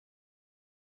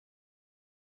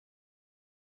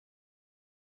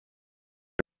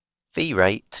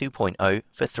V-Ray 2.0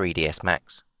 for 3ds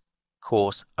Max.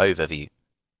 Course Overview.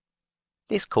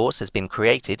 This course has been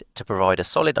created to provide a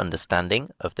solid understanding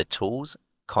of the tools,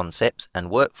 concepts and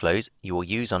workflows you will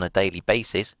use on a daily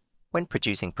basis when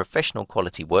producing professional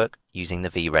quality work using the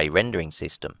V-Ray rendering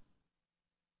system.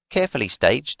 Carefully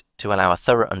staged to allow a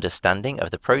thorough understanding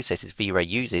of the processes V-Ray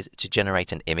uses to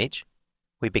generate an image,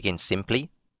 we begin simply,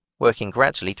 working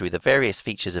gradually through the various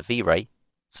features of V-Ray,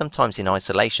 sometimes in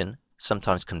isolation,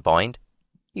 sometimes combined,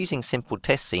 using simple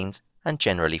test scenes and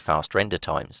generally fast render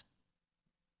times.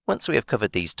 Once we have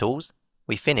covered these tools,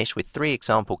 we finish with 3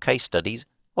 example case studies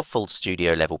of full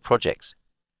studio level projects,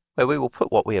 where we will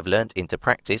put what we have learnt into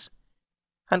practice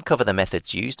and cover the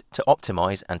methods used to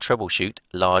optimize and troubleshoot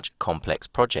large, complex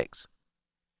projects.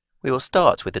 We will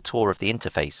start with a tour of the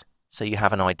interface, so you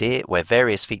have an idea where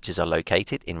various features are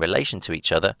located in relation to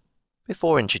each other,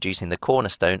 before introducing the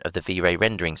cornerstone of the V-Ray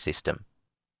rendering system,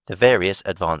 the various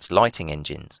advanced lighting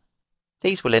engines.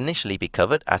 These will initially be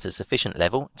covered at a sufficient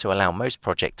level to allow most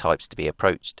project types to be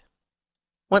approached.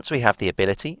 Once we have the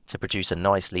ability to produce a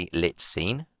nicely lit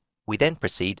scene, we then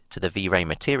proceed to the V-Ray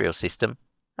material system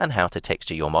and how to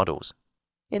texture your models.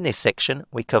 In this section,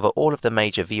 we cover all of the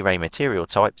major V-Ray material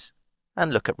types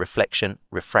and look at reflection,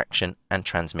 refraction and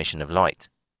transmission of light,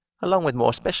 along with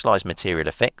more specialized material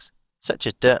effects such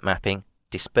as dirt mapping,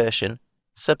 dispersion,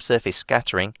 subsurface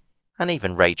scattering and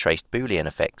even ray-traced Boolean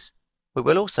effects. We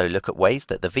will also look at ways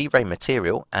that the V-Ray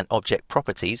material and object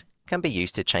properties can be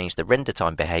used to change the render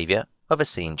time behavior of a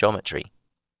scene geometry.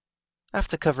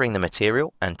 After covering the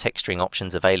material and texturing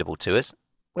options available to us,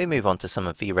 we move on to some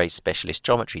of V-Ray's specialist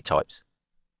geometry types,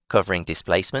 covering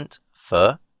displacement,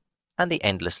 fur, and the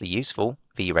endlessly useful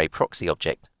V-Ray proxy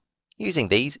object. Using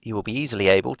these, you will be easily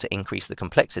able to increase the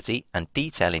complexity and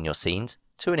detail in your scenes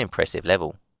to an impressive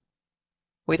level.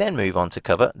 We then move on to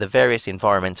cover the various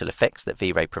environmental effects that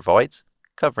V-Ray provides,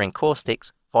 covering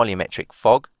caustics, volumetric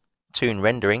fog, toon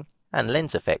rendering, and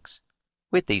lens effects.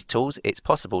 With these tools, it's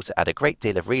possible to add a great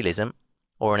deal of realism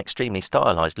or an extremely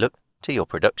stylized look to your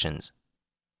productions.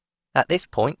 At this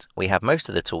point, we have most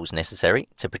of the tools necessary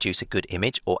to produce a good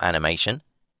image or animation,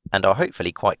 and are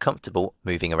hopefully quite comfortable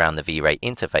moving around the V-Ray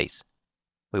interface.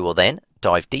 We will then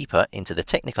dive deeper into the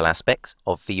technical aspects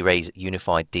of V-Ray's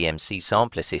unified DMC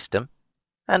sampler system,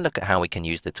 and look at how we can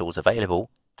use the tools available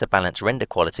to balance render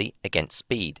quality against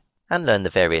speed, and learn the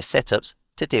various setups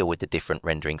to deal with the different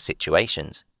rendering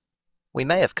situations. We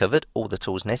may have covered all the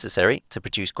tools necessary to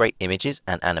produce great images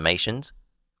and animations,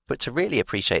 but to really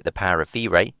appreciate the power of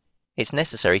V-Ray, it's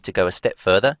necessary to go a step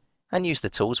further and use the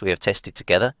tools we have tested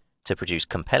together to produce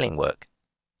compelling work.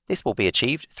 This will be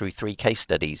achieved through 3 case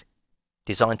studies,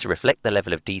 designed to reflect the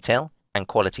level of detail and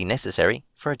quality necessary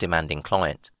for a demanding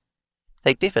client.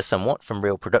 They differ somewhat from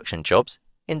real production jobs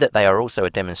in that they are also a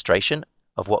demonstration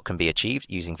of what can be achieved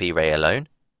using V-Ray alone.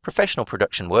 Professional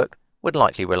production work would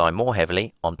likely rely more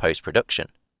heavily on post-production.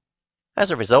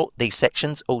 As a result, these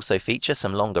sections also feature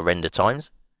some longer render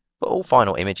times, but all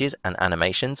final images and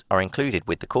animations are included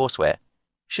with the courseware,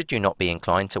 should you not be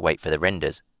inclined to wait for the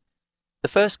renders. The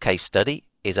first case study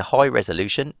is a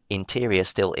high-resolution interior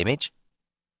still image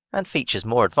and features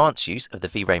more advanced use of the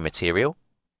V-Ray material,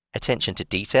 attention to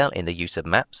detail in the use of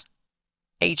maps,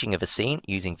 aging of a scene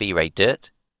using V-Ray dirt,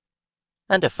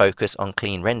 and a focus on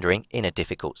clean rendering in a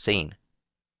difficult scene.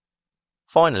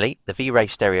 Finally, the V-Ray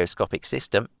stereoscopic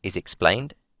system is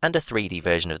explained and a 3D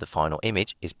version of the final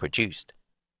image is produced.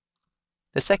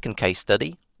 The second case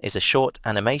study is a short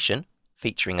animation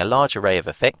featuring a large array of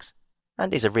effects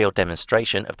and is a real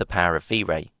demonstration of the power of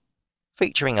V-Ray.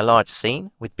 Featuring a large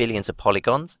scene with billions of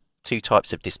polygons, 2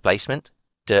 types of displacement,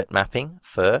 dirt mapping,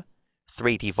 fur,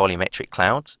 3D volumetric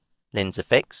clouds, lens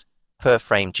effects, per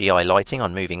frame GI lighting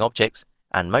on moving objects,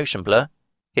 and motion blur,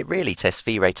 it really tests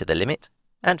V-Ray to the limit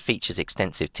and features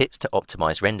extensive tips to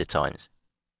optimize render times.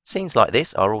 Scenes like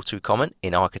this are all too common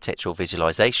in architectural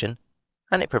visualization,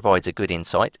 and it provides a good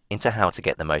insight into how to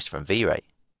get the most from V-Ray.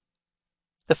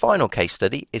 The final case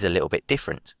study is a little bit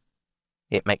different.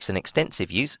 It makes an extensive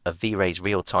use of V-Ray's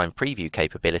real-time preview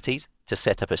capabilities to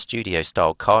set up a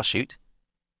studio-style car shoot,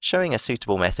 showing a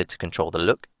suitable method to control the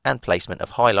look and placement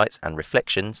of highlights and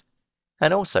reflections,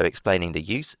 and also explaining the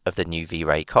use of the new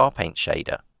V-Ray car paint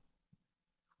shader.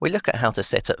 We look at how to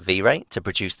set up V-Ray to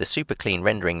produce the super clean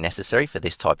rendering necessary for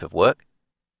this type of work,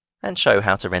 and show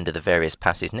how to render the various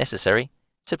passes necessary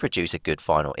to produce a good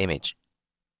final image.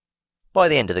 By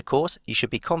the end of the course, you should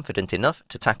be confident enough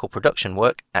to tackle production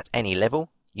work at any level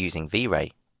using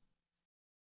V-Ray.